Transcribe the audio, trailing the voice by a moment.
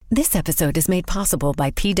This episode is made possible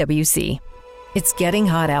by PwC. It's getting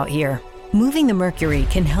hot out here. Moving the mercury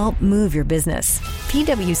can help move your business.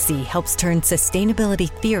 PwC helps turn sustainability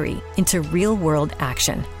theory into real-world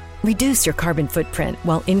action. Reduce your carbon footprint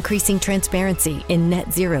while increasing transparency in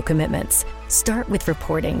net zero commitments. Start with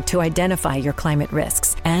reporting to identify your climate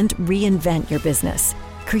risks and reinvent your business.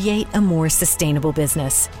 Create a more sustainable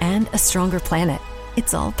business and a stronger planet.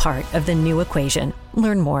 It's all part of The New Equation.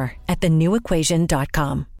 Learn more at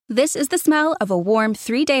thenewequation.com. This is the smell of a warm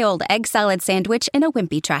 3-day-old egg salad sandwich in a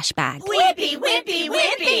wimpy trash bag. Wimpy, wimpy,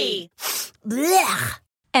 wimpy! Blech.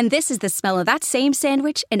 And this is the smell of that same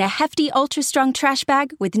sandwich in a hefty, ultra-strong trash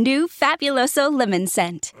bag with new Fabuloso lemon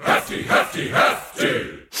scent. Hefty, hefty,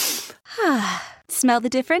 hefty! Smell the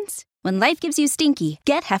difference? When life gives you stinky,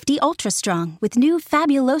 get Hefty Ultra Strong with new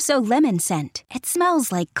Fabuloso lemon scent. It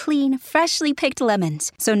smells like clean, freshly picked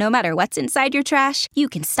lemons. So no matter what's inside your trash, you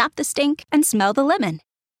can stop the stink and smell the lemon.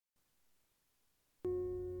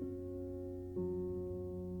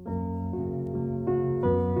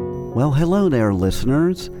 Well, hello there,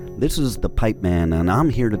 listeners. This is the Pipe Man, and I'm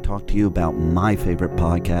here to talk to you about my favorite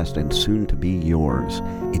podcast and soon to be yours.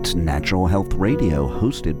 It's Natural Health Radio,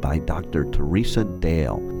 hosted by Dr. Teresa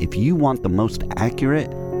Dale. If you want the most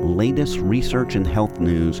accurate, latest research and health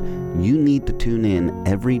news, you need to tune in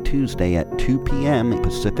every Tuesday at 2 p.m.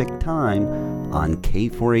 Pacific Time on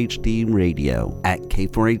K4HD Radio at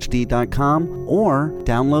k4hd.com or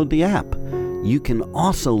download the app. You can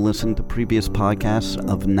also listen to previous podcasts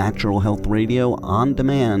of Natural Health Radio on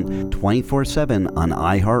demand 24/7 on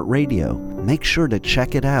iHeartRadio. Make sure to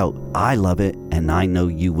check it out. I love it, and I know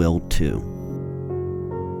you will too.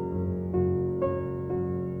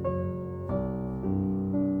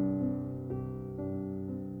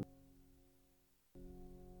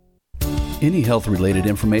 Any health-related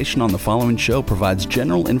information on the following show provides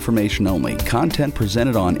general information only. Content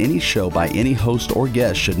presented on any show by any host or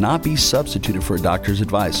guest should not be substituted for a doctor's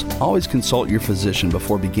advice. Always consult your physician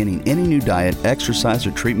before beginning any new diet, exercise,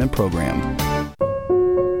 or treatment program.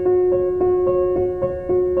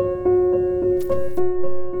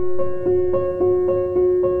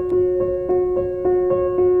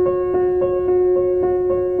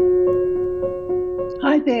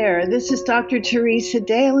 This is Dr. Teresa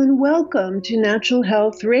Dale, and welcome to Natural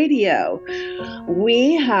Health Radio.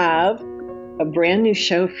 We have a brand new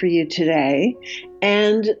show for you today,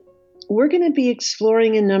 and we're going to be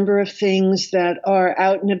exploring a number of things that are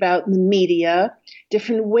out and about in the media,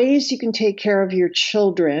 different ways you can take care of your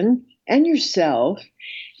children and yourself.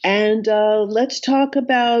 And let's talk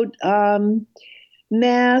about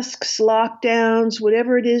masks, lockdowns,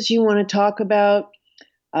 whatever it is you want to talk about.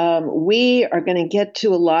 We are going to get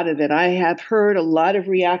to a lot of it. I have heard a lot of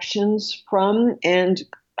reactions from and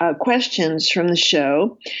questions from the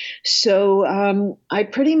show. So I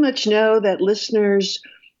pretty much know that listeners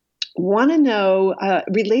want to know,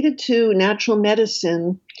 related to natural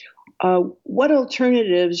medicine, what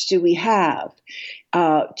alternatives do we have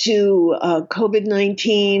to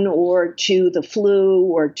COVID-19 or to the flu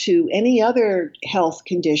or to any other health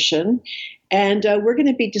condition? And we're going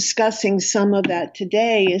to be discussing some of that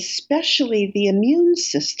today, especially the immune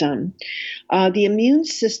system. The immune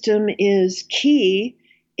system is key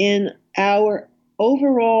in our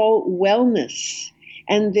overall wellness.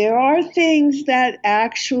 And there are things that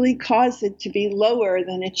actually cause it to be lower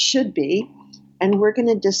than it should be. And we're going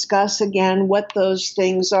to discuss again what those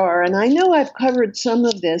things are. And I know I've covered some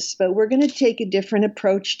of this, but we're going to take a different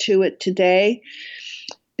approach to it today.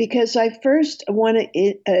 Because I first want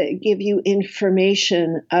to give you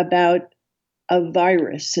information about a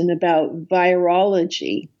virus and about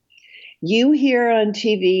virology. You hear on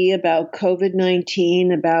TV about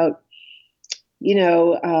COVID-19, about,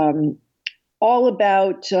 all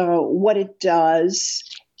about what it does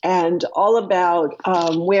and all about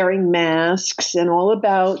wearing masks and all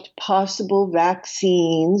about possible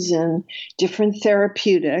vaccines and different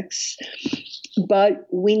therapeutics. But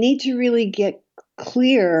we need to really get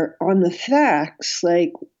clear on the facts,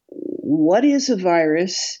 like what is a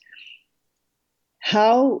virus,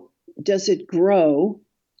 how does it grow,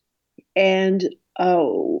 and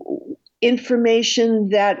information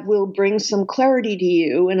that will bring some clarity to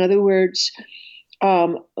you. In other words,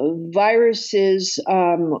 viruses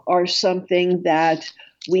are something that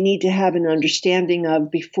we need to have an understanding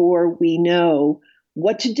of before we know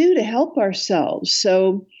what to do to help ourselves.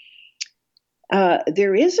 So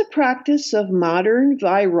there is a practice of modern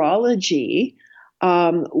virology,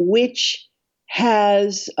 which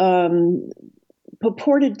has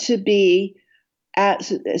purported to be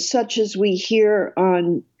such as we hear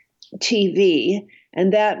on TV,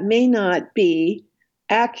 and that may not be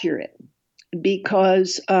accurate.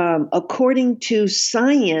 because according to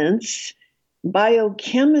science,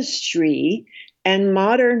 biochemistry, and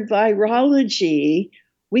modern virology,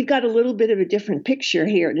 we've got a little bit of a different picture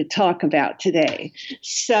here to talk about today.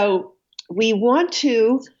 So we want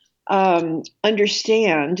to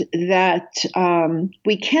understand that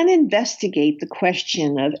we can investigate the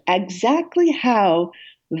question of exactly how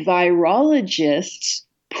virologists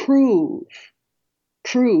prove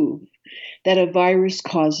that a virus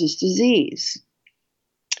causes disease.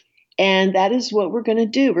 And that is what we're going to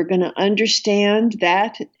do. We're going to understand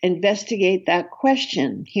that, investigate that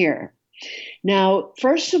question here. Now,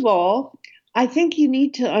 first of all, I think you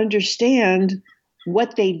need to understand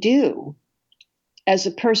what they do as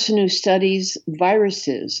a person who studies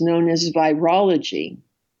viruses, known as virology.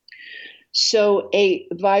 So a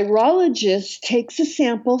virologist takes a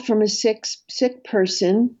sample from a sick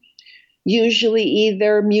person, usually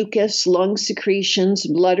either mucus, lung secretions,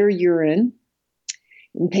 blood, or urine.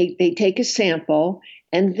 And they take a sample,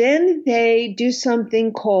 and then they do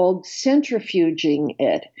something called centrifuging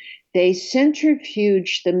it. They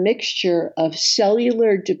centrifuge the mixture of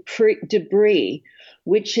cellular debris,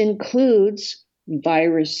 which includes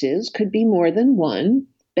viruses, could be more than one,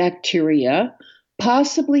 bacteria,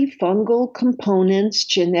 possibly fungal components,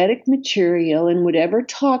 genetic material, and whatever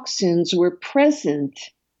toxins were present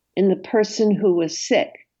in the person who was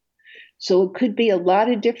sick. So it could be a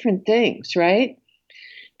lot of different things, right?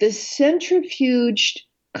 The centrifuged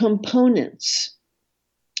components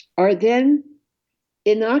are then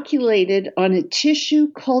inoculated on a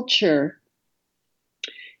tissue culture,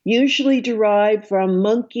 usually derived from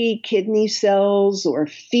monkey kidney cells or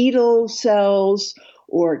fetal cells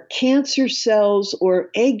or cancer cells or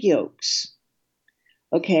egg yolks.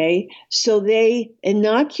 Okay, so they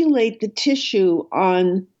inoculate the tissue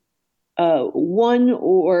on one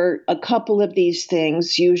or a couple of these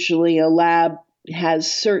things. Usually a lab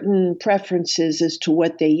has certain preferences as to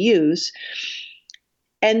what they use.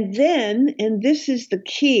 And then, and this is the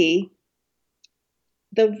key,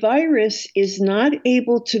 the virus is not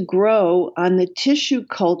able to grow on the tissue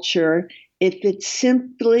culture if it's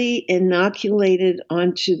simply inoculated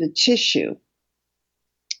onto the tissue,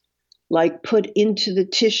 like put into the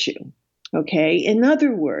tissue. Okay? In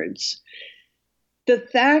other words, the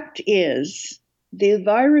fact is, the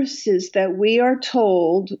viruses that we are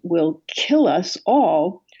told will kill us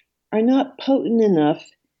all are not potent enough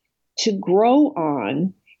to grow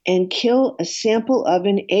on and kill a sample of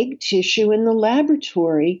an egg tissue in the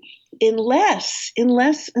laboratory unless the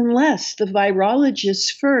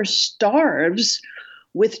virologist first starves,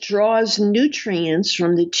 withdraws nutrients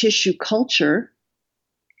from the tissue culture,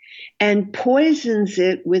 and poisons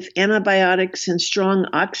it with antibiotics and strong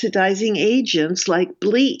oxidizing agents like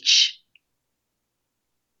bleach.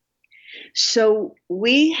 So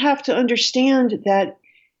we have to understand that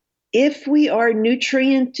if we are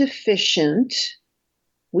nutrient deficient,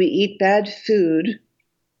 we eat bad food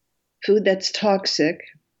that's toxic,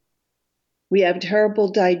 we have terrible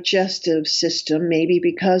digestive system, maybe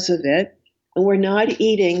because of it, and we're not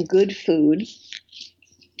eating good food,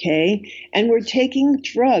 okay, and we're taking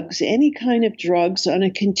drugs, any kind of drugs on a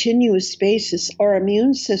continuous basis, our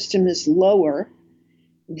immune system is lower.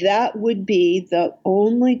 That would be the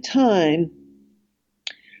only time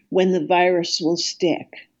when the virus will stick,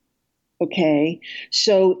 okay?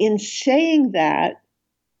 So in saying that,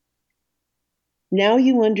 now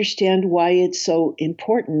you understand why it's so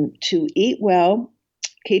important to eat well,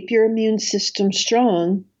 keep your immune system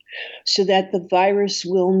strong, so that the virus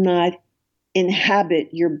will not inhabit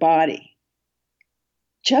your body.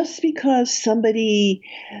 Just because somebody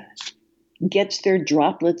gets their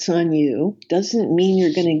droplets on you doesn't mean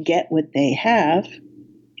you're going to get what they have.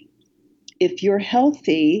 If you're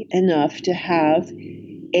healthy enough to have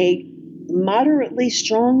a moderately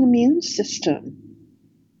strong immune system.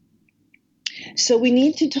 So we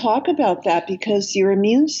need to talk about that because your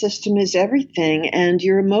immune system is everything and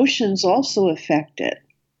your emotions also affect it.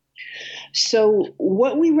 So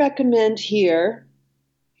what we recommend here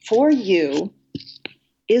for you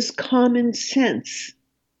is common sense.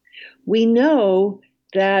 We know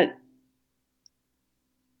that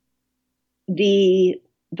the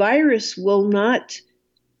virus will not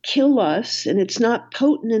kill us, and it's not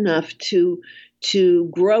potent enough to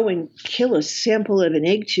grow and kill a sample of an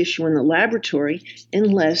egg tissue in the laboratory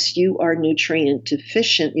unless you are nutrient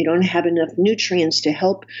deficient. You don't have enough nutrients to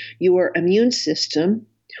help your immune system,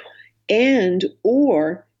 and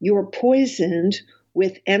or you're poisoned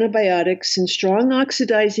with antibiotics and strong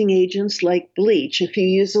oxidizing agents like bleach. If you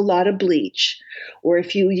use a lot of bleach, or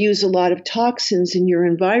if you use a lot of toxins in your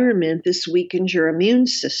environment, this weakens your immune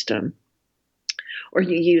system. or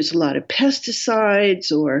you use a lot of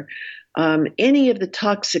pesticides, or any of the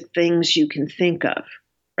toxic things you can think of,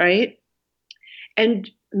 right? And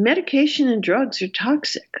medication and drugs are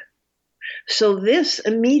toxic. So this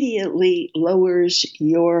immediately lowers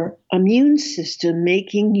your immune system,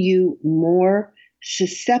 making you more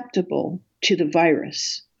susceptible to the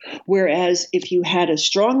virus. Whereas if you had a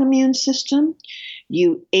strong immune system,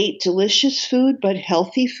 you ate delicious food, but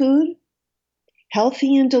healthy food,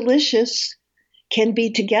 healthy and delicious can be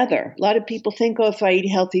together. A lot of people think, oh, if I eat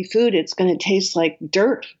healthy food, it's going to taste like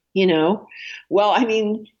dirt, Well, I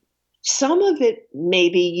mean, some of it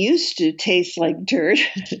maybe used to taste like dirt.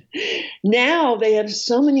 Now they have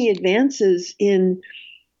so many advances in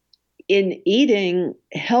eating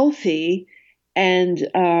healthy and,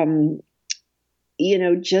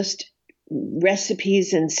 just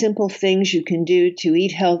recipes and simple things you can do to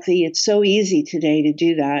eat healthy. It's so easy today to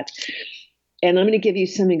do that. And I'm going to give you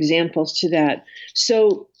some examples to that.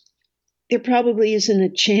 So there probably isn't a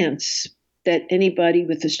chance that anybody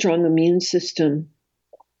with a strong immune system,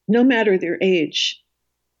 no matter their age,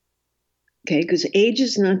 okay, because age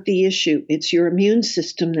is not the issue. It's your immune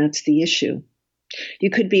system that's the issue.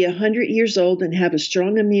 You could be 100 years old and have a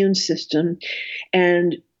strong immune system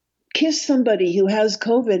and kiss somebody who has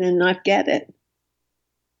COVID and not get it,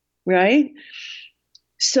 right?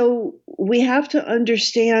 So we have to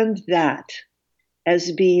understand that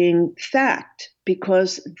as being fact,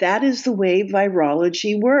 because that is the way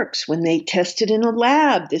virology works. When they test it in a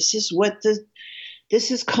lab, this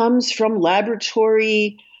comes from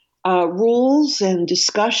laboratory rules and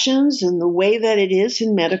discussions and the way that it is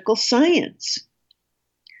in medical science.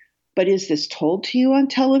 But is this told to you on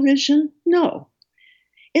television? No.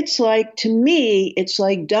 To me, it's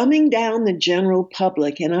like dumbing down the general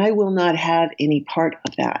public, and I will not have any part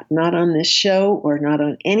of that, not on this show or not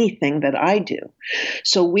on anything that I do.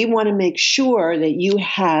 So we want to make sure that you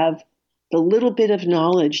have the little bit of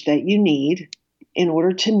knowledge that you need in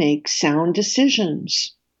order to make sound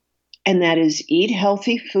decisions. And that is eat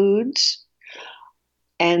healthy foods.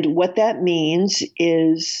 And what that means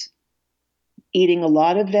is eating a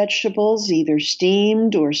lot of vegetables, either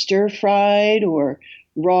steamed or stir-fried or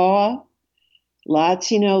raw,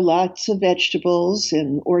 lots of vegetables,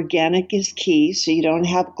 and organic is key, so you don't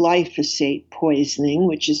have glyphosate poisoning,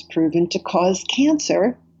 which is proven to cause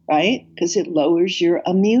cancer, right? Because it lowers your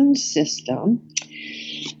immune system.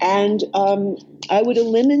 And I would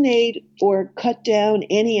eliminate or cut down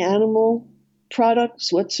any animal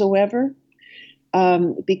products whatsoever,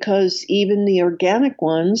 because even the organic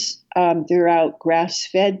ones, they're out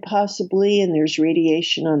grass-fed possibly, and there's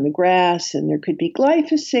radiation on the grass, and there could be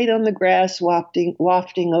glyphosate on the grass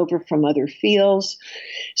wafting over from other fields.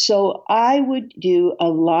 So I would do a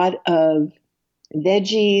lot of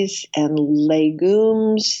veggies and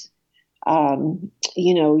legumes,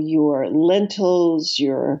 your lentils,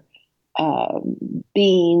 your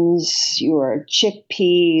beans, your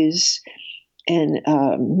chickpeas, and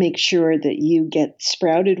make sure that you get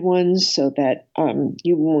sprouted ones so that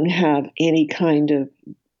you won't have any kind of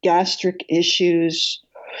gastric issues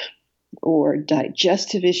or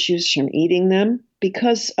digestive issues from eating them.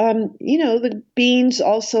 Because, the beans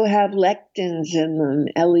also have lectins in them,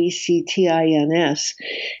 lectins,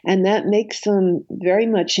 and that makes them very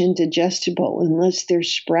much indigestible unless they're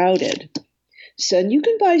sprouted. So you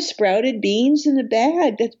can buy sprouted beans in a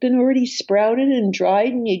bag that's been already sprouted and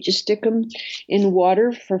dried, and you just stick them in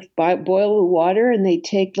water boil with water, and they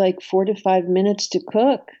take like 4 to 5 minutes to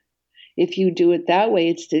cook. If you do it that way,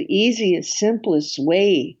 it's the easiest, simplest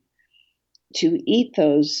way to eat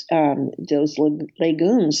those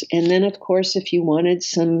legumes. And then, of course, if you wanted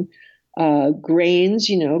some grains,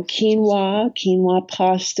 quinoa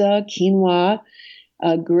pasta, quinoa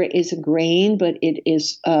is a grain, but it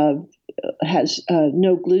is has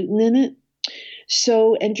no gluten in it.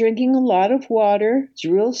 So, and drinking a lot of water. It's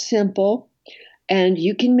real simple. And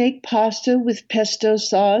you can make pasta with pesto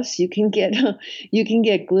sauce. You can get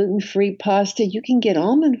gluten-free pasta. You can get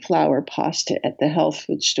almond flour pasta at the health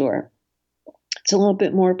food store. It's a little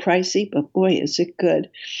bit more pricey, but boy, is it good.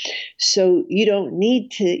 So you don't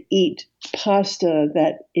need to eat pasta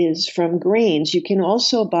that is from grains. You can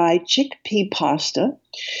also buy chickpea pasta.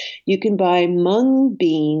 You can buy mung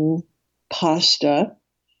bean pasta.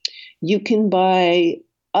 You can buy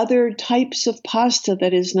other types of pasta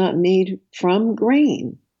that is not made from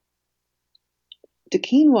grain. The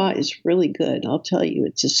quinoa is really good. I'll tell you,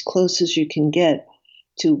 it's as close as you can get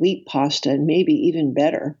to wheat pasta, and maybe even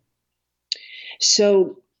better.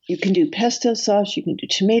 So you can do pesto sauce, you can do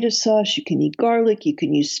tomato sauce, you can eat garlic, you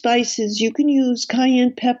can use spices, you can use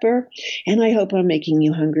cayenne pepper. And I hope I'm making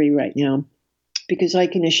you hungry right now, because I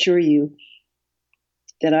can assure you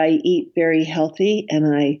that I eat very healthy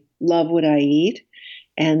and I love what I eat.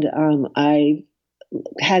 And I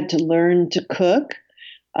had to learn to cook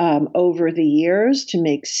over the years to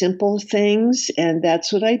make simple things. And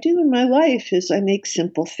that's what I do in my life is I make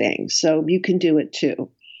simple things. So you can do it too.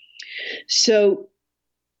 So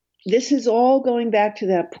this is all going back to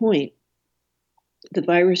that point. The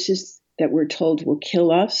viruses that we're told will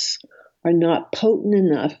kill us are not potent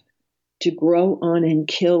enough to grow on and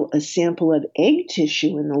kill a sample of egg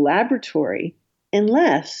tissue in the laboratory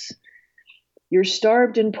unless you're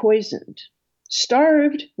starved and poisoned.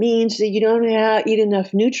 Starved means that you don't eat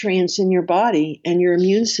enough nutrients in your body and your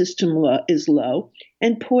immune system is low.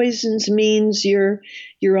 And poisons means you're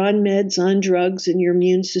on meds, on drugs, and your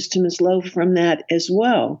immune system is low from that as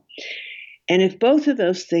well. And if both of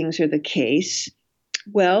those things are the case,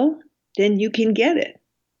 well, then you can get it.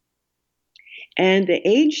 And the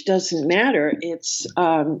age doesn't matter. It's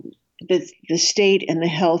the state and the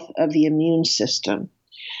health of the immune system.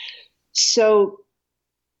 So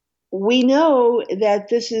we know that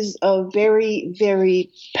this is a very, very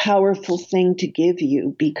powerful thing to give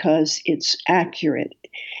you because it's accurate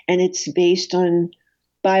and it's based on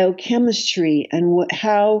biochemistry and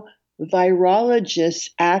how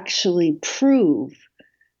virologists actually prove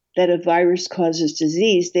that a virus causes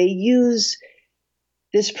disease. They use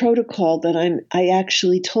this protocol that I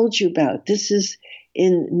actually told you about. This is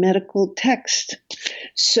in medical text.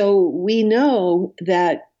 So we know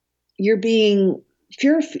that you're being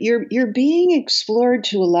exposed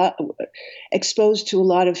to a lot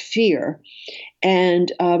of fear,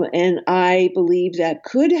 and I believe that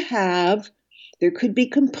there could be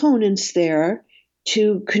components there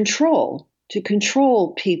to control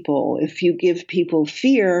people. If you give people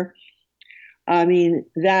fear, I mean,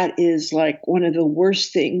 that is like one of the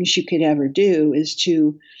worst things you could ever do is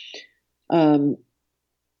to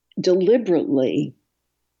deliberately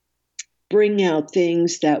bring out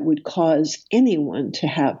things that would cause anyone to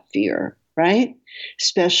have fear, right?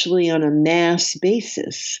 Especially on a mass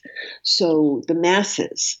basis. So the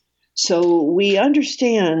masses. So we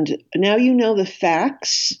understand, now you know the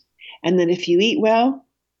facts, and that if you eat well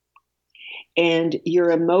and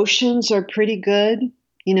your emotions are pretty good,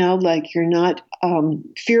 like you're not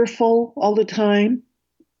fearful all the time,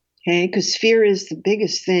 okay? Because fear is the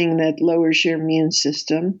biggest thing that lowers your immune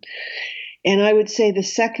system. And I would say the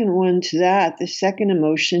second one to that, the second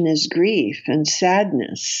emotion is grief and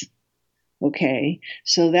sadness, okay?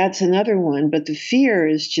 So that's another one, but the fear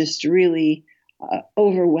is just really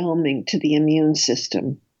overwhelming to the immune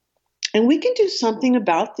system. And we can do something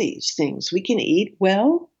about these things. We can eat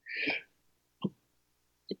well.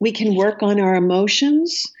 We can work on our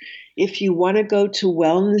emotions. If you want to go to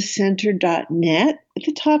wellnesscenter.net, at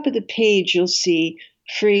the top of the page, you'll see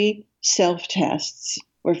free self-tests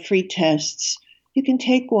or free tests. You can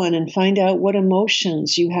take one and find out what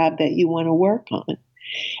emotions you have that you want to work on.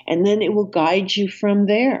 And then it will guide you from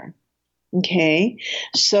there. Okay?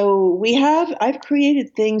 So I've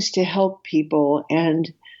created things to help people, and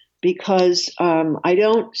because I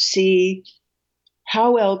don't see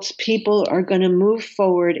how else people are going to move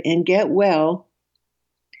forward and get well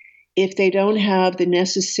if they don't have the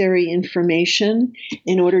necessary information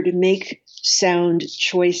in order to make sound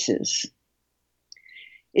choices.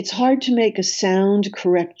 It's hard to make a sound,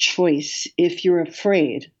 correct choice if you're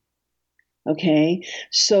afraid, okay?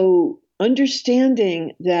 So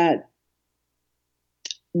understanding that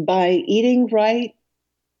by eating right,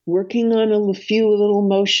 working on a few little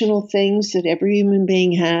emotional things that every human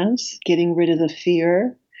being has, getting rid of the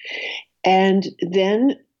fear, and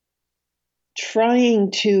then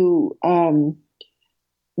trying to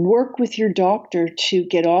work with your doctor to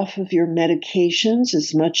get off of your medications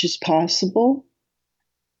as much as possible.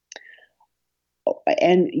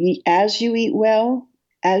 And as you eat well,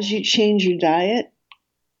 as you change your diet,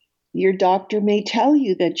 your doctor may tell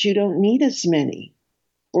you that you don't need as many,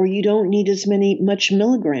 or you don't need much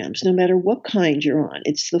milligrams, no matter what kind you're on.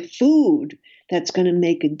 It's the food that's going to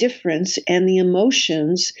make a difference, and the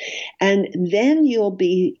emotions, and then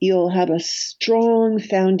you'll have a strong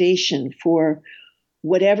foundation for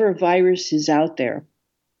whatever virus is out there.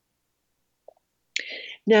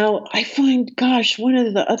 Now, I find, one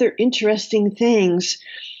of the other interesting things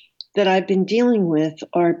that I've been dealing with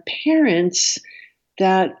are parents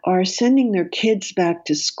that are sending their kids back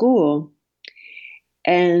to school,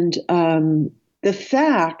 and the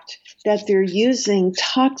fact that they're using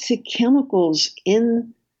toxic chemicals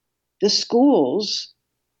in the schools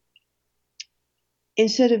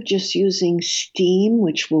instead of just using steam,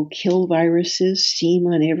 which will kill viruses, steam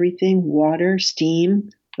on everything, water, steam,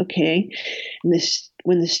 okay? And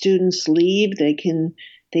when the students leave, they can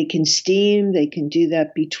They can steam. They can do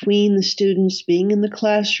that between the students being in the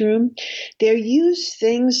classroom. They use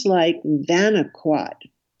things like Vanoquat,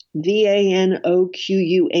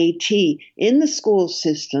 Vanoquat, in the school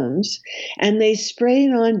systems, and they spray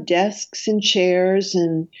it on desks and chairs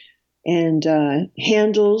and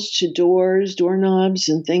handles to doors, doorknobs,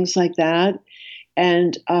 and things like that.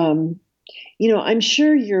 And I'm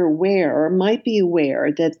sure you're aware or might be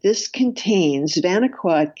aware that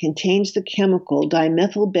Vanoquat contains the chemical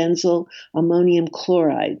dimethyl ammonium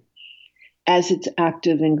chloride as its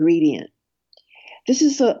active ingredient. This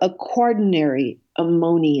is a quaternary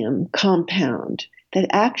ammonium compound that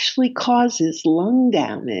actually causes lung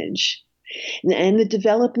damage and the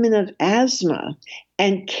development of asthma,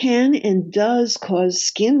 and can and does cause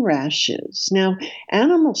skin rashes. Now,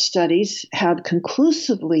 animal studies have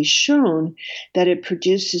conclusively shown that it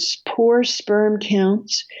produces poor sperm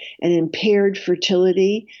counts and impaired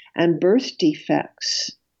fertility and birth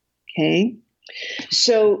defects. Okay?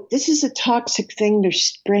 So this is a toxic thing they're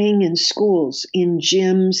spraying in schools, in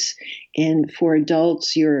gyms, and for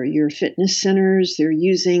adults, your fitness centers, they're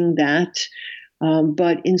using that.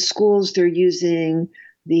 But in schools, they're using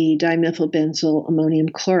the dimethyl ammonium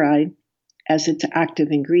chloride as its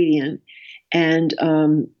active ingredient. And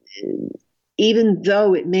even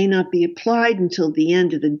though it may not be applied until the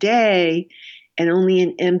end of the day and only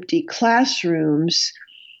in empty classrooms,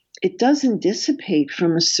 it doesn't dissipate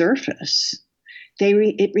from a surface.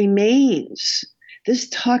 It remains. This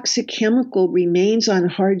toxic chemical remains on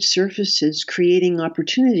hard surfaces, creating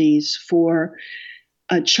opportunities for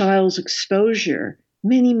a child's exposure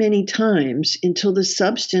many, many times until the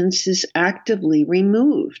substance is actively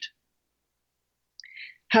removed.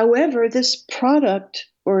 However, this product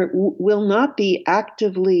will not be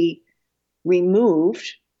actively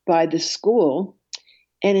removed by the school,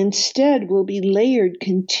 and instead will be layered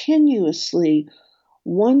continuously,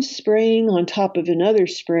 one spraying on top of another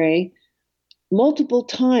spray multiple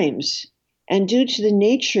times. And due to the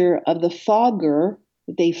nature of the fogger,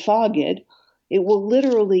 they fog it will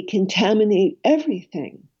literally contaminate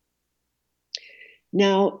everything.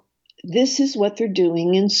 Now, this is what they're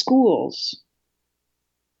doing in schools.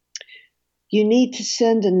 You need to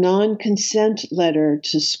send a non-consent letter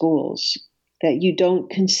to schools that you don't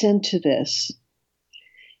consent to this.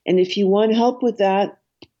 And if you want help with that,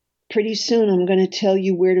 pretty soon I'm going to tell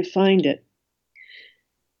you where to find it.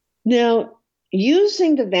 Now,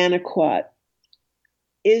 using the Vanoquat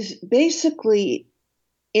is basically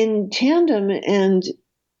in tandem and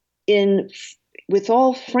with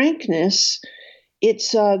all frankness,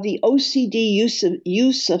 it's the OCD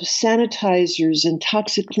use of sanitizers and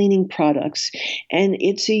toxic cleaning products, and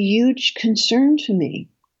it's a huge concern to me.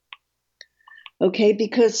 Okay,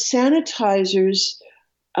 because sanitizers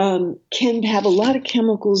can have a lot of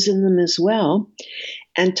chemicals in them as well,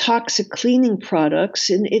 and toxic cleaning products,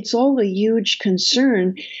 and it's all a huge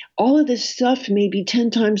concern. All of this stuff may be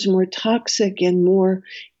 10 times more toxic and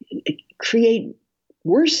create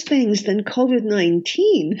worse things than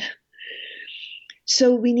COVID-19.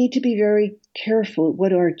 So we need to be very careful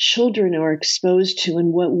what our children are exposed to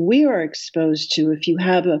and what we are exposed to. If you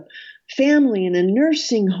have a family in a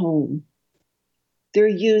nursing home, they're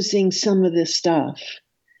using some of this stuff.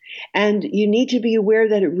 And you need to be aware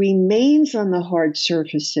that it remains on the hard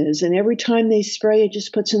surfaces. And every time they spray, it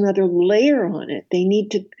just puts another layer on it. They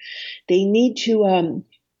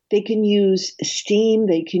can use steam.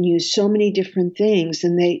 They can use so many different things.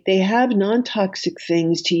 And they have non-toxic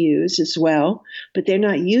things to use as well, but they're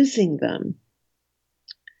not using them.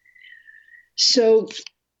 So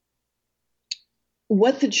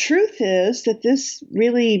what the truth is that this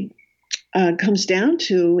really comes down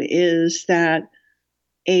to is that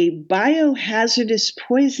a biohazardous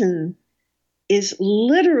poison is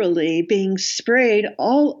literally being sprayed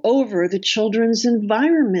all over the children's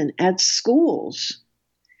environment at schools.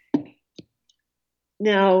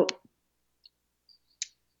 Now,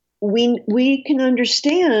 we can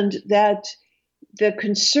understand that the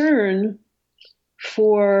concern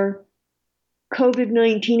for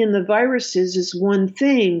COVID-19 and the viruses is one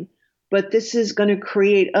thing, but this is going to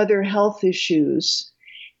create other health issues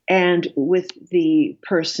and with the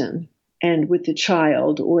person and with the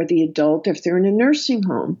child or the adult if they're in a nursing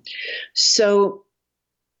home. So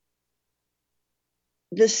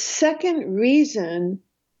the second reason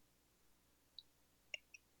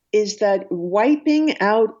is that wiping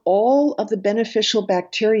out all of the beneficial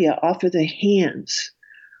bacteria off of the hands,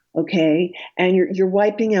 okay? And you're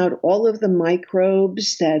wiping out all of the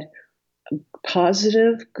microbes, that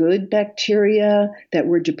positive, good bacteria that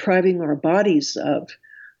we're depriving our bodies of.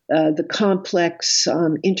 The complex,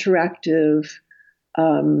 interactive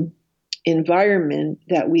environment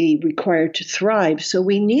that we require to thrive. So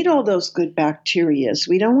we need all those good bacteria.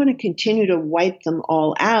 We don't want to continue to wipe them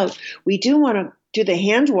all out. We do want to do the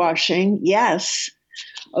hand washing, yes.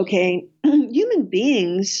 Okay, human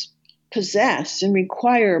beings possess and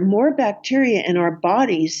require more bacteria in our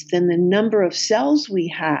bodies than the number of cells we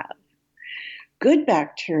have. Good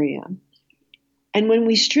bacteria. And when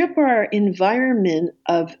we strip our environment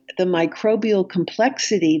of the microbial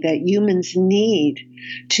complexity that humans need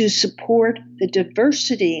to support the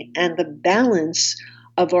diversity and the balance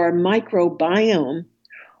of our microbiome,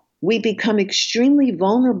 we become extremely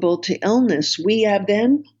vulnerable to illness. We have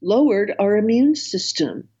then lowered our immune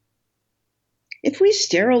system. If we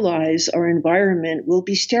sterilize our environment, we'll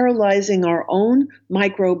be sterilizing our own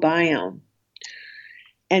microbiome,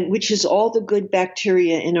 and which is all the good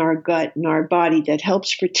bacteria in our gut and our body that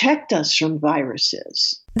helps protect us from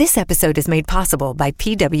viruses. This episode is made possible by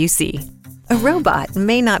PwC. A robot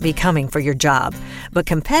may not be coming for your job, but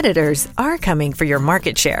competitors are coming for your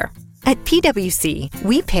market share. At PwC,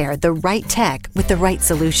 we pair the right tech with the right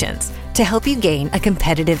solutions to help you gain a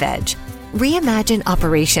competitive edge. Reimagine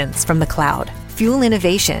operations from the cloud, fuel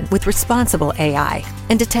innovation with responsible AI,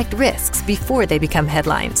 and detect risks before they become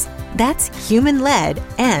headlines. That's human-led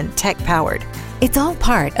and tech-powered. It's all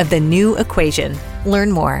part of The New Equation. Learn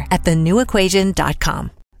more at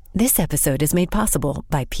thenewequation.com. This episode is made possible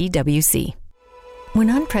by PwC. When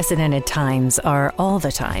unprecedented times are all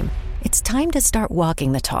the time, it's time to start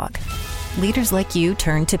walking the talk. Leaders like you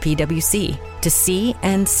turn to PwC to see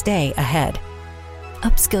and stay ahead.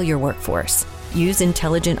 Upskill your workforce, use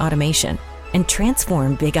intelligent automation, and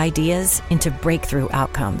transform big ideas into breakthrough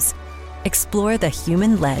outcomes. Explore the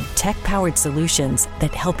human-led, tech-powered solutions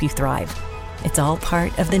that help you thrive. It's all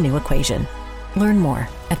part of The New Equation. Learn more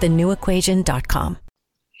at thenewequation.com.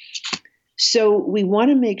 So we want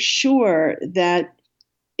to make sure that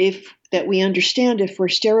we understand if we're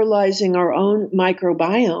sterilizing our own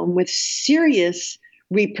microbiome with serious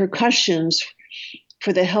repercussions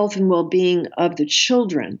for the health and well-being of the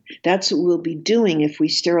children. That's what we'll be doing if we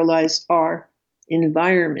sterilize our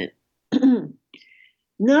environment.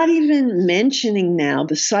 Not even mentioning now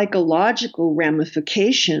the psychological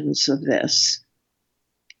ramifications of this.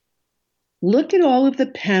 Look at all of the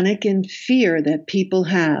panic and fear that people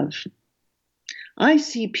have. I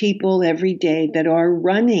see people every day that are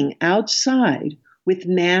running outside with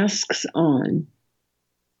masks on.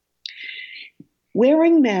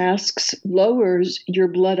 Wearing masks lowers your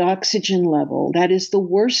blood oxygen level. That is the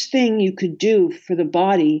worst thing you could do for the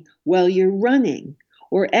body while you're running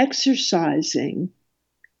or exercising.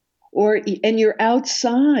 And you're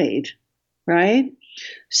outside, right?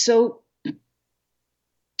 So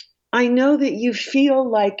I know that you feel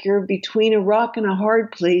like you're between a rock and a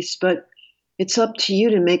hard place, but it's up to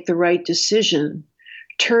you to make the right decision.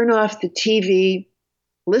 Turn off the TV,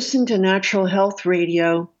 listen to Natural Health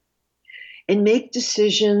Radio, and make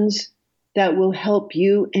decisions that will help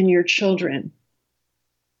you and your children.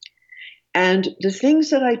 And the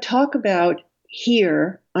things that I talk about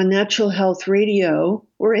here on Natural Health Radio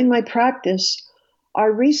or in my practice are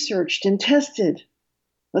researched and tested,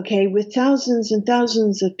 okay, with thousands and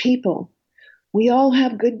thousands of people. We all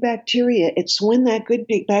have good bacteria. It's when that good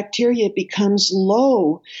bacteria becomes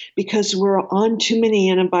low because we're on too many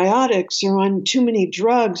antibiotics or on too many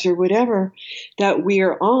drugs or whatever that we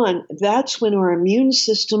are on. That's when our immune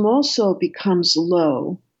system also becomes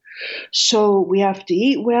low. So we have to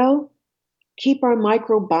eat well, keep our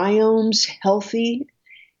microbiomes healthy,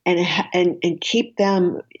 and keep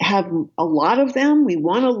them, have a lot of them. We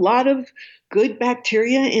want a lot of good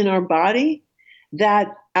bacteria in our body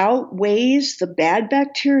that outweighs the bad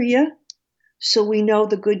bacteria. So we know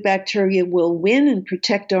the good bacteria will win and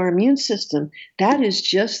protect our immune system. That is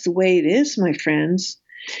just the way it is, my friends.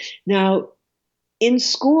 Now, in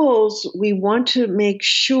schools, we want to make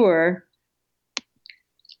sure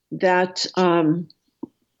that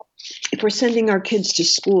if we're sending our kids to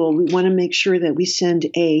school, we want to make sure that we send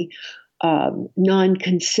a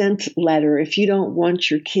non-consent letter if you don't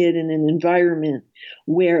want your kid in an environment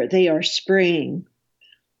where they are spraying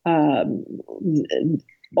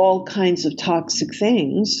all kinds of toxic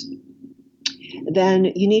things, then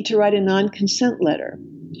you need to write a non-consent letter.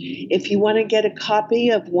 If you want to get a copy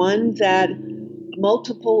of one that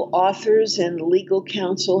multiple authors and legal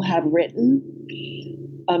counsel have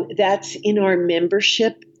written, that's in our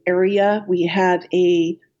membership area. We have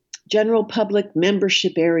a general public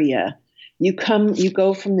membership area. You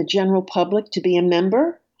go from the general public to be a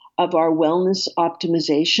member of our Wellness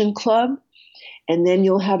Optimization Club, and then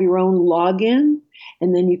you'll have your own login,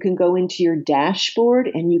 and then you can go into your dashboard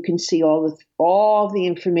and you can see all the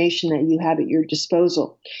information that you have at your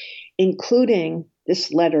disposal. including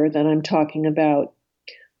this letter that I'm talking about,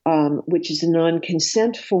 which is a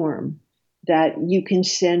non-consent form that you can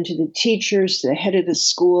send to the teachers, to the head of the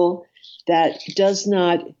school, that does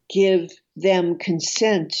not give them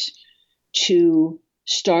consent to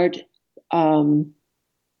start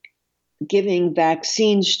giving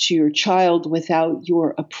vaccines to your child without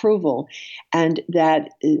your approval, and that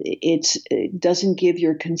it doesn't give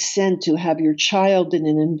your consent to have your child in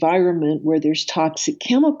an environment where there's toxic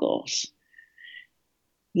chemicals.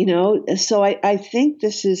 So I think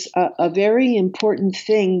this is a very important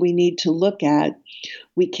thing we need to look at.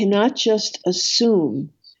 We cannot just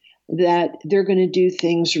assume that they're going to do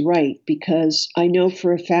things right, because I know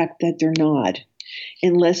for a fact that they're not,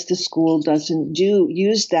 unless the school doesn't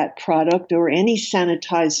use that product or any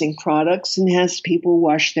sanitizing products and has people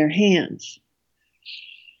wash their hands.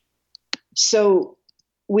 So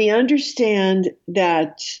we understand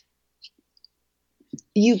that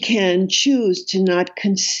you can choose to not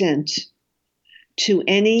consent to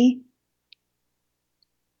any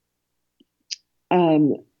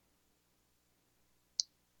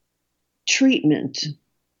treatment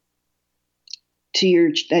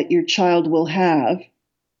that your child will have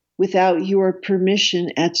without your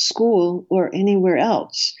permission at school or anywhere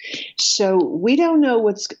else. So we don't know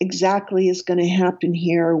what's exactly is going to happen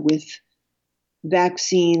here with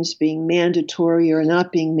vaccines being mandatory or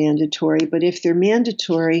not being mandatory. But if they're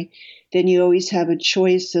mandatory, then you always have a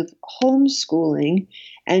choice of homeschooling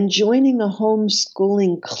and joining a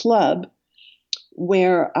homeschooling club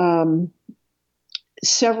where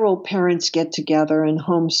several parents get together and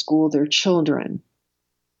homeschool their children.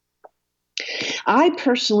 I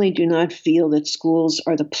personally do not feel that schools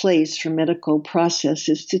are the place for medical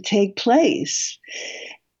processes to take place.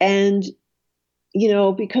 And,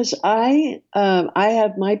 because I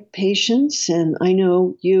have my patients, and I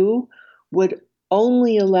know you would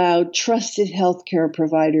only allow trusted healthcare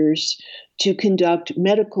providers to conduct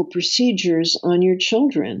medical procedures on your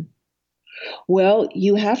children. Well,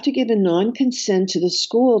 you have to give a non-consent to the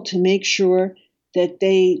school to make sure that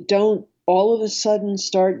they don't all of a sudden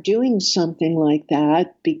start doing something like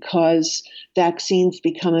that because vaccines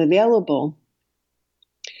become available.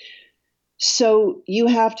 So you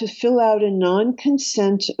have to fill out a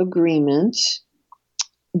non-consent agreement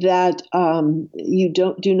that you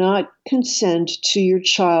do not consent to your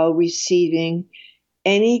child receiving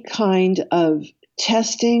any kind of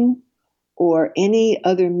testing or any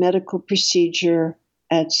other medical procedure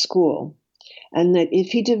at school, and that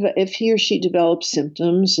if he or she develops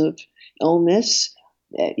symptoms of illness,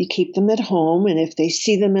 you keep them at home, and if they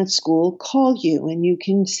see them at school, call you, and you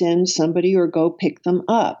can send somebody or go pick them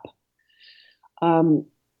up.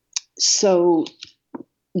 So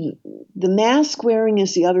the mask wearing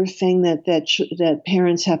is the other thing that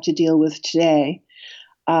parents have to deal with today.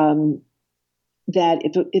 That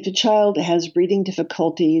if a child has breathing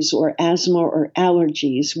difficulties or asthma or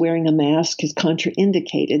allergies, wearing a mask is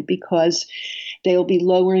contraindicated because they will be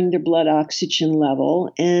lowering their blood oxygen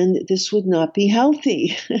level, and this would not be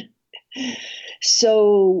healthy.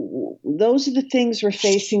 So those are the things we're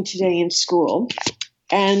facing today in school.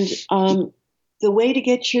 And the way to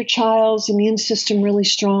get your child's immune system really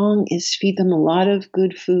strong is feed them a lot of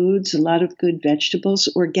good foods, a lot of good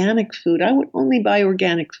vegetables, organic food. I would only buy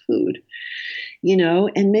organic food,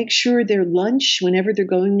 and make sure their lunch, whenever they're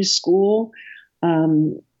going to school,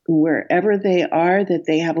 wherever they are, that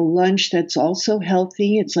they have a lunch that's also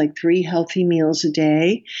healthy. It's like 3 healthy meals a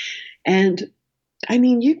day. And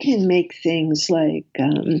you can make things like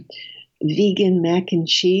vegan mac and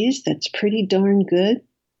cheese. That's pretty darn good.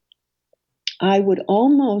 I would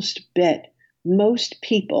almost bet most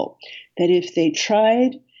people that if they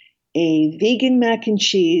tried a vegan mac and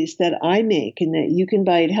cheese that I make and that you can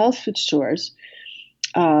buy at health food stores,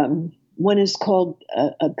 one is called,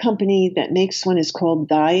 a company that makes one is called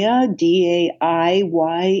Daiya, Daiya.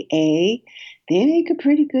 They make a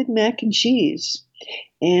pretty good mac and cheese.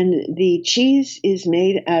 And the cheese is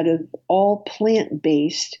made out of all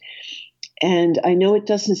plant-based. And I know it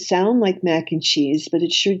doesn't sound like mac and cheese, but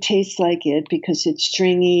it sure tastes like it because it's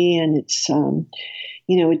stringy and it's,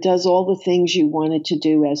 it does all the things you want it to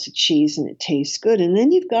do as a cheese, and it tastes good. And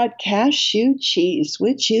then you've got cashew cheese,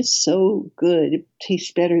 which is so good. It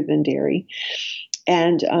tastes better than dairy.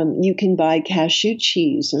 And you can buy cashew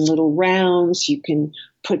cheese in little rounds. You can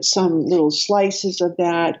put some little slices of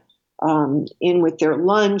that in with their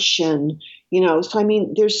lunch. And,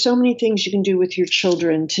 there's so many things you can do with your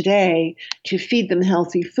children today to feed them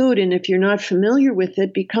healthy food. And if you're not familiar with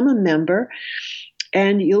it, become a member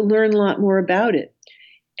and you'll learn a lot more about it.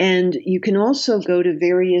 And you can also go to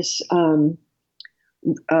various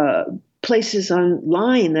places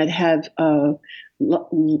online that have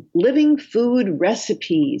living food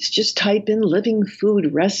recipes. Just type in living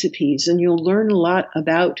food recipes and you'll learn a lot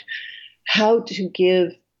about how to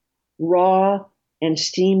give raw and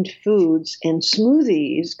steamed foods and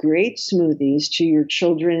smoothies, great smoothies, to your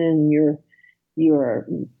children and your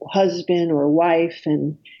husband or wife,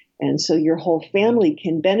 and so your whole family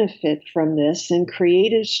can benefit from this and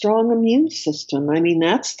create a strong immune system. I mean,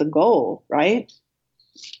 that's the goal, right?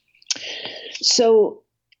 So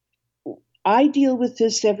I deal with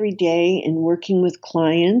this every day in working with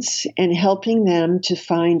clients and helping them to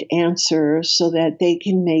find answers so that they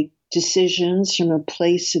can make decisions from a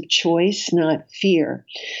place of choice, not fear.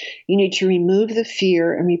 You need to remove the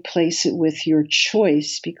fear and replace it with your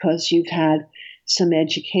choice because you've had some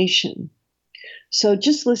education. So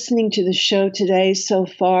just listening to the show today so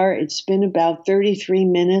far, it's been about 33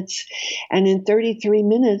 minutes. And in 33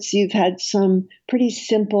 minutes, you've had some pretty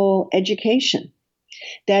simple education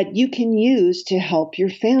that you can use to help your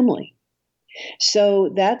family.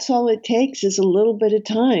 So that's all it takes is a little bit of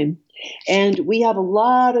time. And we have a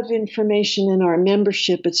lot of information in our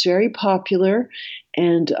membership. It's very popular.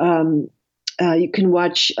 And you can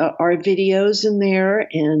watch our videos in there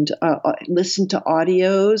and listen to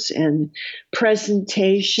audios and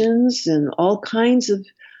presentations and all kinds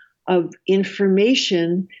of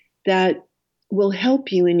information that will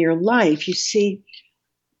help you in your life. You see,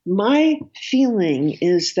 my feeling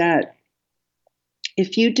is that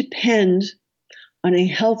if you depend on a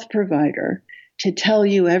health provider to tell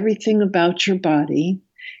you everything about your body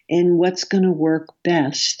and what's going to work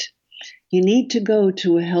best, you need to go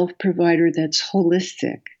to a health provider that's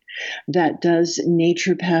holistic, that does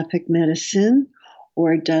naturopathic medicine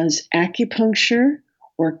or does acupuncture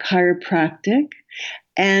or chiropractic.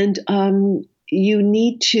 And you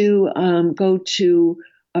need to go to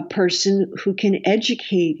a person who can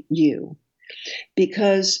educate you,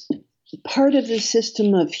 because part of the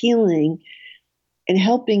system of healing and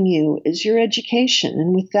helping you is your education.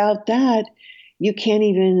 And without that, you can't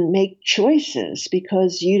even make choices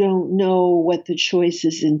because you don't know what the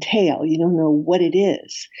choices entail. You don't know what it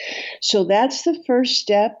is. So that's the first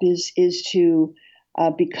step is to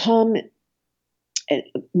become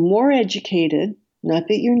more educated. Not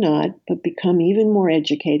that you're not, but become even more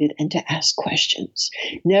educated and to ask questions.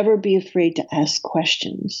 Never be afraid to ask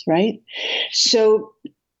questions, right? So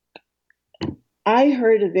I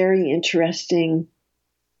heard a very interesting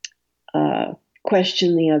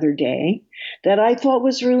question the other day that I thought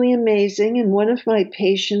was really amazing. And one of my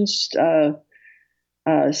patients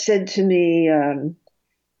said to me, in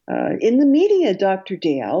the media, Dr.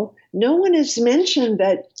 Dale, no one has mentioned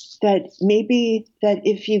that maybe that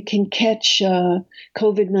if you can catch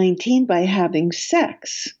COVID-19 by having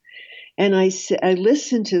sex. And I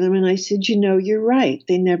listened to them and I said, you're right.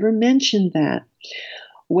 They never mentioned that.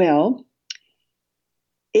 Well,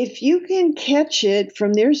 if you can catch it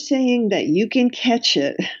from, they're saying that you can catch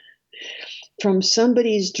it from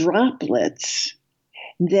somebody's droplets,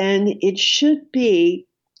 then it should be,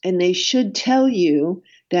 and they should tell you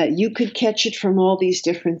that you could catch it from all these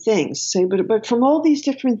different things. Say, but from all these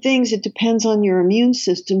different things, it depends on your immune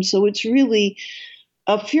system. So it's really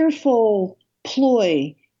a fearful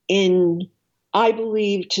ploy in, I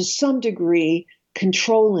believe, to some degree,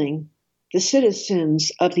 controlling the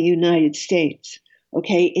citizens of the United States,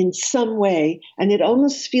 okay, in some way. And it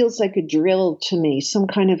almost feels like a drill to me, some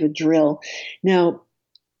kind of a drill. Now,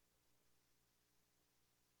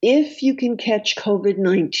 if you can catch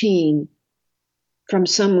COVID-19 from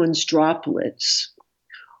someone's droplets,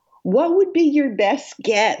 what would be your best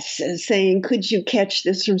guess as saying, could you catch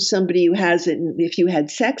this from somebody who has it if you had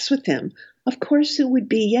sex with them? Of course it would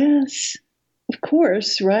be yes. Of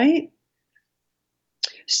course, right?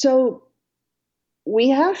 So we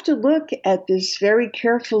have to look at this very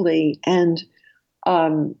carefully. And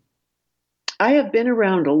I have been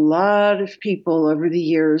around a lot of people over the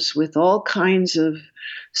years with all kinds of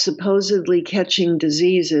supposedly catching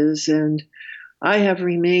diseases, and I have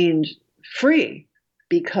remained free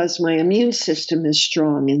because my immune system is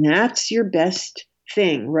strong, and that's your best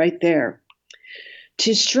thing right there.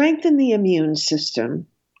 To strengthen the immune system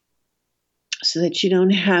so that you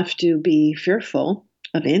don't have to be fearful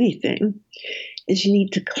of anything is you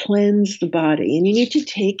need to cleanse the body, and you need to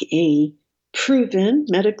take a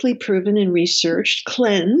medically proven and researched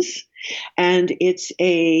cleanse, and it's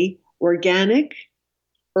a organic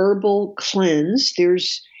herbal cleanse.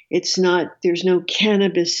 There's no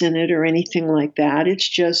cannabis in it or anything like that. It's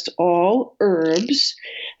just all herbs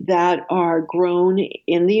that are grown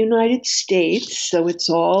in the United States. So it's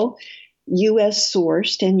all U.S.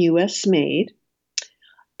 sourced and U.S. made.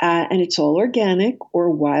 and it's all organic or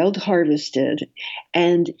wild harvested.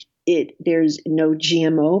 And there's no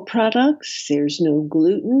GMO products, there's no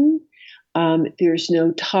gluten, there's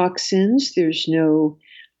no toxins, there's no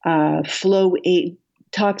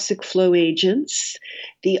toxic flow agents.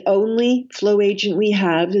 The only flow agent we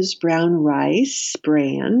have is brown rice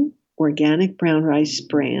bran, organic brown rice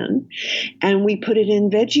bran, and we put it in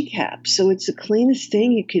veggie caps. So it's the cleanest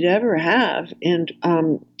thing you could ever have. And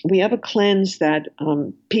we have a cleanse that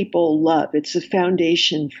people love. It's a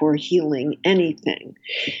foundation for healing anything.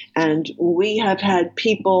 And we have had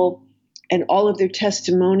people and all of their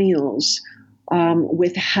testimonials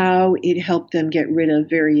with how it helped them get rid of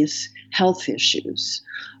various health issues,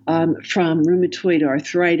 from rheumatoid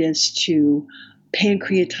arthritis to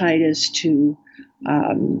pancreatitis to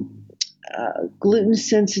gluten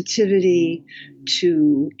sensitivity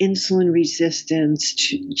to insulin resistance,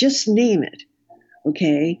 to just name it.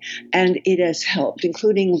 Okay. And it has helped,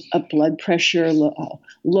 including a blood pressure,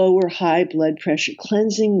 lower, high blood pressure.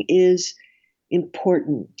 Cleansing is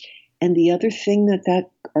important. And the other thing that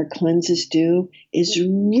our cleanses do is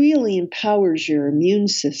really empowers your immune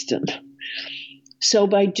system. So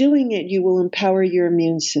by doing it, you will empower your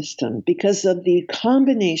immune system because of the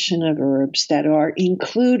combination of herbs that are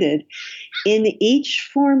included in each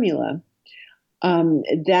formula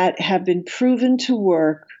that have been proven to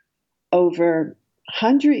work over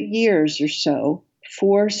 100 years or so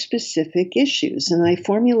for specific issues. And I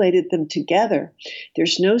formulated them together.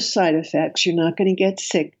 There's no side effects. You're not going to get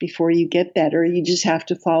sick before you get better. You just have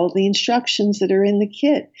to follow the instructions that are in the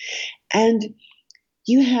kit. And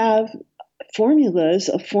you have a formula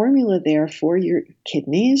there for your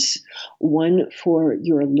kidneys, one for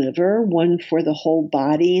your liver, one for the whole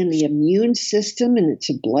body and the immune system, and it's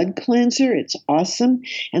a blood cleanser. It's awesome.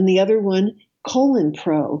 And the other one, Colon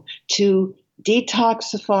Pro, to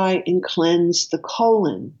detoxify and cleanse the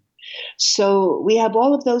colon. So we have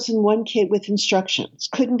all of those in one kit with instructions.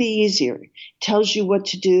 Couldn't be easier. It tells you what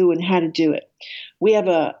to do and how to do it. We have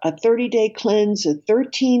a 30-day cleanse, a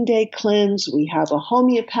 13-day cleanse. We have a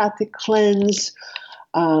homeopathic cleanse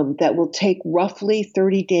that will take roughly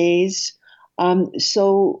 30 days.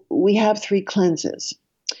 So we have 3 cleanses.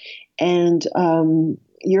 And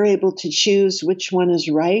you're able to choose which one is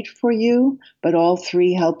right for you, but all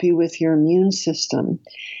 3 help you with your immune system.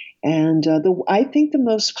 And I think the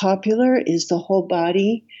most popular is the Whole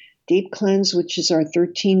Body Deep Cleanse, which is our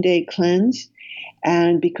 13-day cleanse.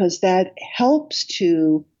 And because that helps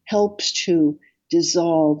to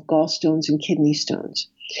dissolve gallstones and kidney stones.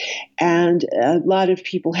 And a lot of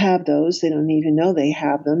people have those. They don't even know they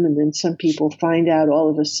have them. And then some people find out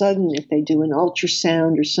all of a sudden, if they do an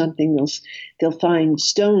ultrasound or something, they'll find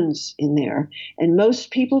stones in there. And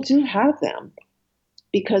most people do have them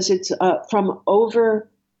because it's from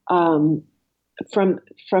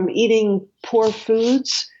eating poor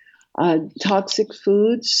foods, toxic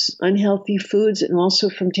foods, unhealthy foods, and also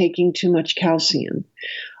from taking too much calcium.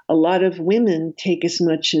 A lot of women take as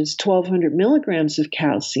much as 1,200 milligrams of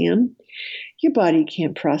calcium. Your body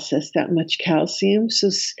can't process that much calcium. So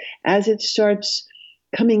as it starts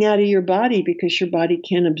coming out of your body, because your body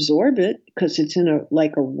can't absorb it, because it's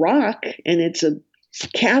like a rock, and it's a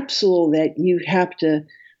capsule that you have to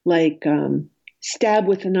stab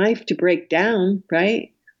with a knife to break down,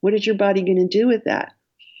 right? What is your body going to do with that?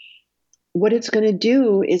 What it's going to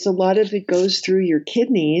do is a lot of it goes through your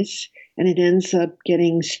kidneys and it ends up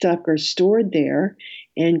getting stuck or stored there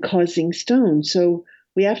and causing stones. So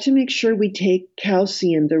we have to make sure we take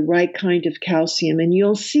calcium, the right kind of calcium. And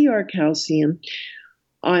you'll see our calcium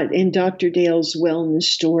in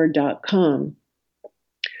drdaleswellnessstore.com.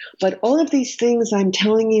 But all of these things I'm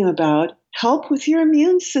telling you about help with your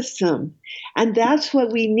immune system. And that's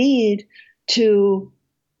what we need to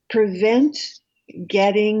prevent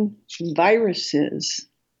getting viruses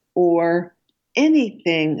or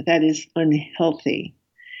anything that is unhealthy.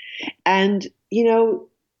 And,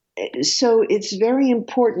 so it's very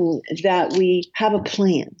important that we have a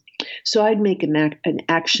plan. So I'd make an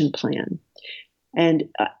action plan. And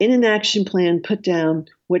in an action plan, put down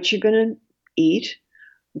what you're going to eat.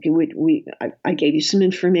 I gave you some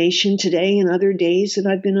information today and other days that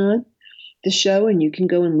I've been on the show, and you can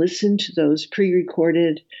go and listen to those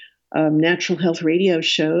pre-recorded natural health radio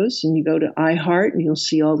shows, and you go to iHeart and you'll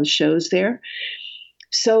see all the shows there.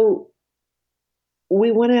 So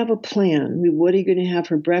we want to have a plan. What are you going to have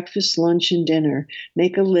for breakfast, lunch, and dinner?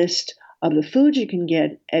 Make a list of the food you can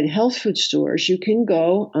get at health food stores, you can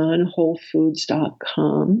go on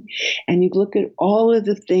WholeFoods.com and you look at all of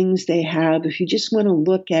the things they have. If you just want to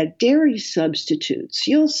look at dairy substitutes,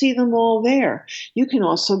 you'll see them all there. You can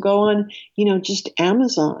also go on, just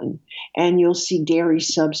Amazon, and you'll see dairy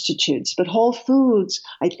substitutes. But Whole Foods,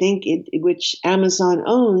 I think, which Amazon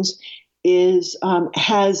owns,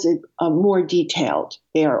 has it more detailed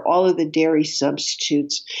there. All of the dairy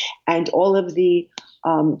substitutes and all of the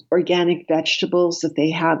organic vegetables that they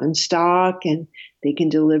have in stock, and they can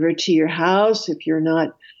deliver to your house if you're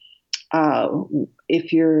not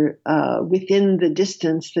within the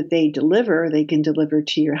distance that they deliver. They can deliver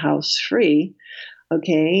to your house free.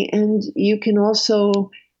 Okay, and you can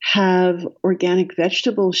also have organic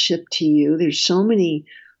vegetables shipped to you. There's so many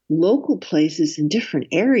local places in different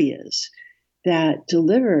areas that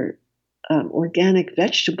deliver organic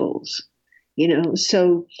vegetables,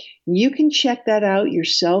 so you can check that out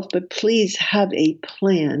yourself, but please have a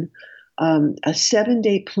plan, a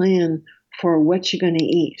 7-day plan for what you're going to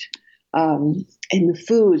eat, and the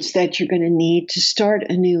foods that you're going to need to start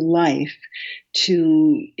a new life,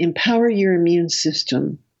 to empower your immune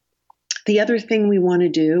system. The other thing we want to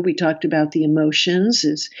do, we talked about the emotions,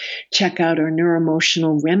 is check out our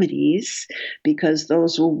neuroemotional remedies, because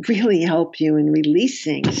those will really help you in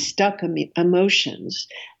releasing stuck emotions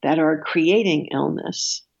that are creating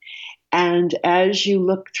illness. And as you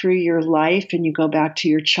look through your life and you go back to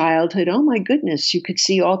your childhood, oh my goodness, you could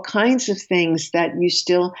see all kinds of things that you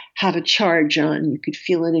still have a charge on. You could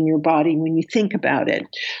feel it in your body when you think about it.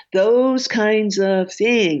 Those kinds of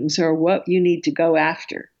things are what you need to go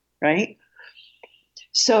after. Right?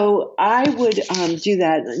 So I would do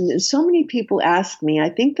that. And so many people ask me,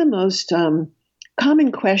 I think the most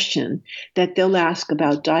common question that they'll ask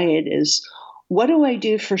about diet is, what do I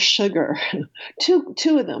do for sugar? Two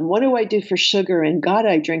of them. What do I do for sugar? And God,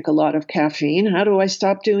 I drink a lot of caffeine. How do I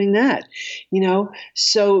stop doing that?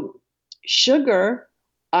 So sugar,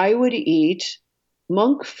 I would eat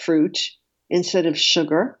monk fruit instead of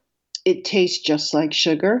sugar. It tastes just like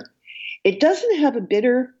sugar. It doesn't have a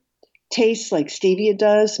bitter taste like stevia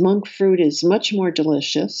does. Monk fruit is much more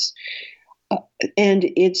delicious, and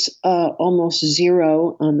it's almost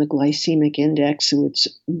 0 on the glycemic index, so it's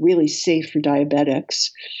really safe for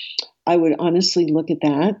diabetics. I would honestly look at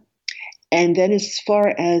that. And then as far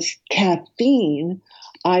as caffeine,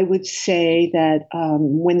 I would say that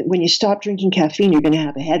when you stop drinking caffeine, you're going to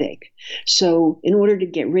have a headache. So in order to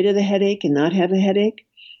get rid of the headache and not have a headache,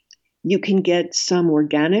 you can get some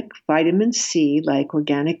organic vitamin C, like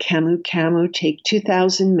organic Camu. Take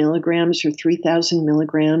 2,000 milligrams or 3,000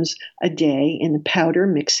 milligrams a day in a powder,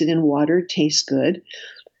 mix it in water, it tastes good.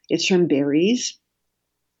 It's from berries.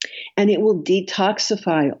 And it will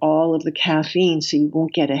detoxify all of the caffeine so you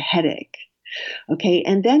won't get a headache. Okay,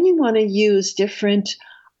 and then you want to use different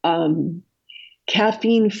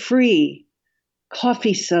caffeine-free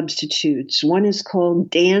coffee substitutes. One is called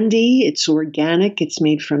Dandy. It's organic. It's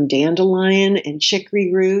made from dandelion and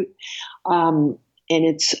chicory root. And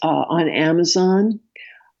it's on Amazon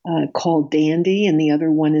called Dandy. And the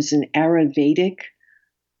other one is an Ayurvedic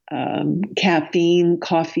caffeine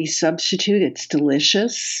coffee substitute. It's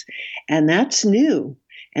delicious. And that's new.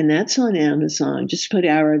 And that's on Amazon. Just put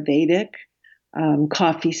Ayurvedic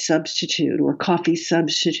coffee substitute or coffee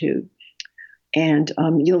substitute. And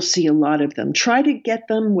you'll see a lot of them. Try to get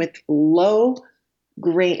them with low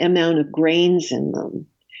amount of grains in them.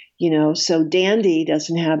 So Dandy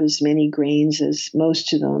doesn't have as many grains as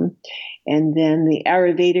most of them. And then the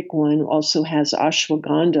Ayurvedic one also has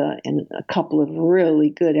ashwagandha and a couple of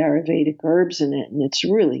really good Ayurvedic herbs in it. And it's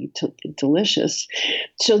really delicious.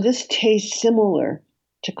 So this tastes similar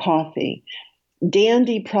to coffee.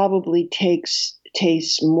 Dandy probably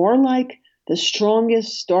tastes more like the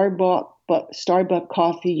strongest Starbucks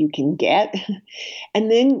coffee you can get. And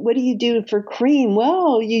then what do you do for cream?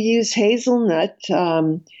 Well, you use hazelnut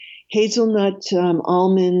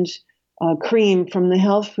almond cream from the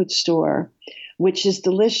health food store, which is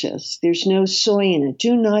delicious. There's no soy in it.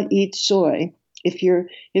 Do not eat soy. If you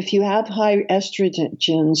have high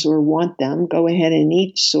estrogens or want them, go ahead and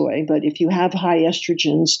eat soy. But if you have high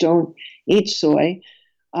estrogens, don't eat soy.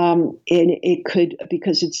 And it could,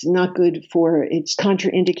 because it's not good it's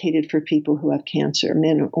contraindicated for people who have cancer,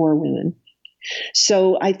 men or women.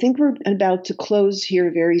 So I think we're about to close here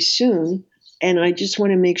very soon. And I just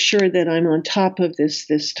want to make sure that I'm on top of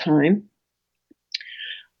this time.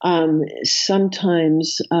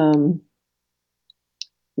 Sometimes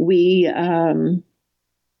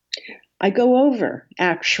I go over,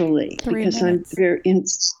 actually, 3 because minutes. I'm very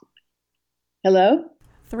Hello?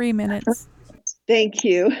 3 minutes. Thank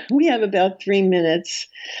you. We have about 3 minutes.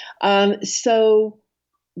 So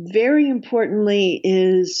very importantly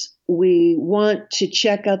is we want to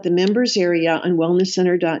check out the members area on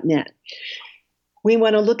wellnesscenter.net. We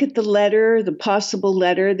want to look at the letter, the possible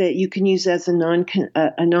letter that you can use as a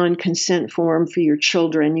non-consent form for your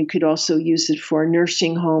children. You could also use it for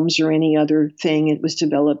nursing homes or any other thing. It was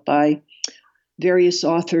developed by various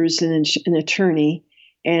authors and an attorney.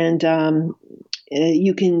 And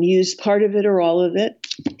you can use part of it or all of it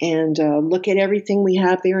and look at everything we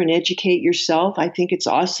have there and educate yourself. I think it's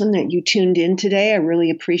awesome that you tuned in today. I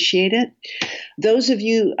really appreciate it. Those of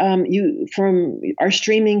you are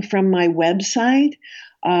streaming from my website,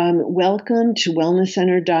 welcome to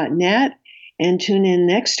wellnesscenter.net, and tune in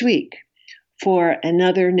next week for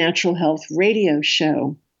another Natural Health Radio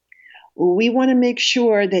show. We want to make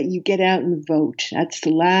sure that you get out and vote. That's the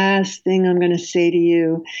last thing I'm going to say to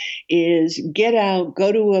you is get out,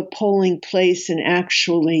 go to a polling place and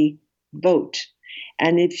actually vote.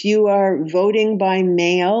 And if you are voting by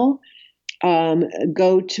mail,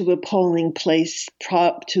 go to a polling place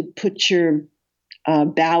to put your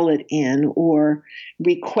ballot in or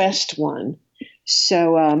request one.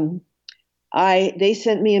 So they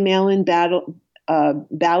sent me a mail-in ballot,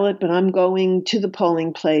 but I'm going to the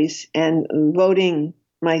polling place and voting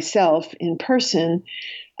myself in person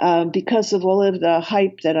because of all of the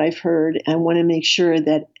hype that I've heard. I want to make sure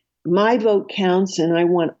that my vote counts, and I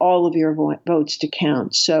want all of your votes to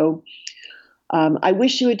count. So I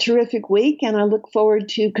wish you a terrific week, and I look forward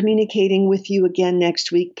to communicating with you again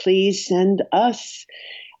next week. Please send us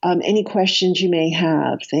any questions you may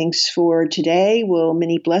have. Thanks for today.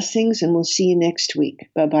 Many blessings, and we'll see you next week.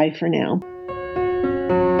 Bye-bye for now.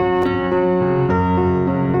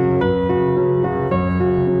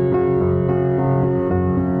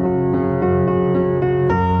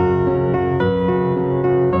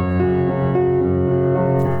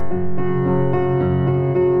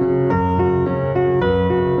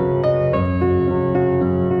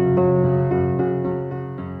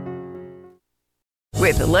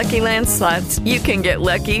 With the Lucky Land Slots, you can get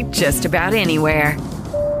lucky just about anywhere.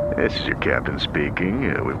 This is your captain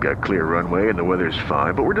speaking. We've got clear runway and the weather's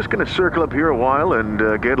fine, but we're just going to circle up here a while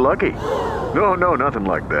and get lucky. No, nothing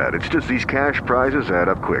like that. It's just these cash prizes add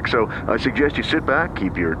up quick. So I suggest you sit back,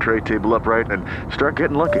 keep your tray table upright, and start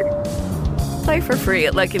getting lucky. Play for free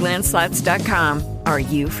at LuckyLandSlots.com. Are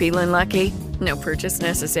you feeling lucky? No purchase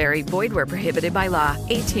necessary. Void where prohibited by law.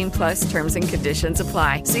 18+ terms and conditions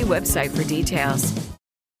apply. See website for details.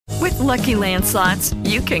 With Lucky Land Slots,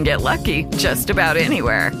 you can get lucky just about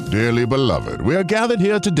anywhere. Dearly beloved, we are gathered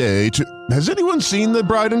here today to... Has anyone seen the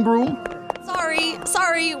bride and groom?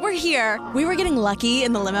 Sorry, we're here. We were getting lucky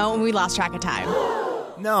in the limo and we lost track of time.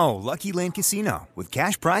 No, Lucky Land Casino, with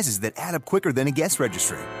cash prizes that add up quicker than a guest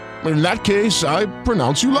registry. In that case, I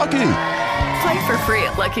pronounce you lucky. Play for free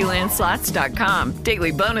at LuckyLandSlots.com.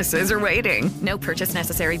 Daily bonuses are waiting. No purchase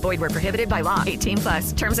necessary. Void where prohibited by law.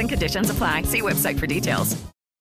 18+. Terms and conditions apply. See website for details.